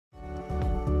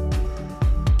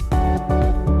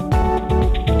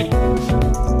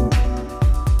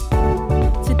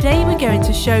going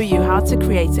to show you how to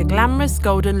create a glamorous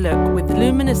golden look with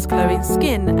luminous glowing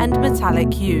skin and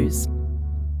metallic hues.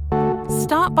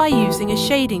 Start by using a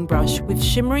shading brush with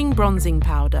shimmering bronzing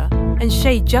powder and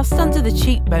shade just under the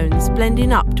cheekbones,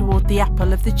 blending up toward the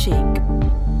apple of the cheek.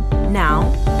 Now,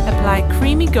 apply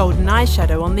creamy golden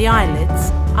eyeshadow on the eyelids,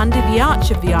 under the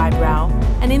arch of the eyebrow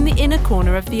and in the inner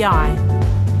corner of the eye.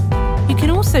 You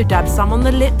can also dab some on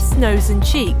the lips, nose and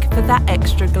cheek for that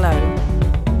extra glow.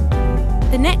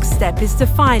 The next step is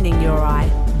defining your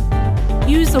eye.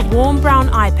 Use a warm brown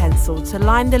eye pencil to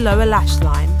line the lower lash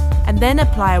line and then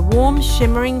apply a warm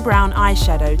shimmering brown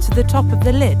eyeshadow to the top of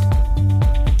the lid.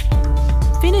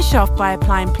 Finish off by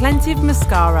applying plenty of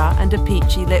mascara and a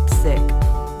peachy lipstick.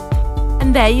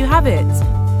 And there you have it,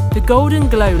 the golden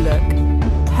glow look,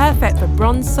 perfect for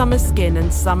bronze summer skin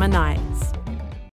and summer nights.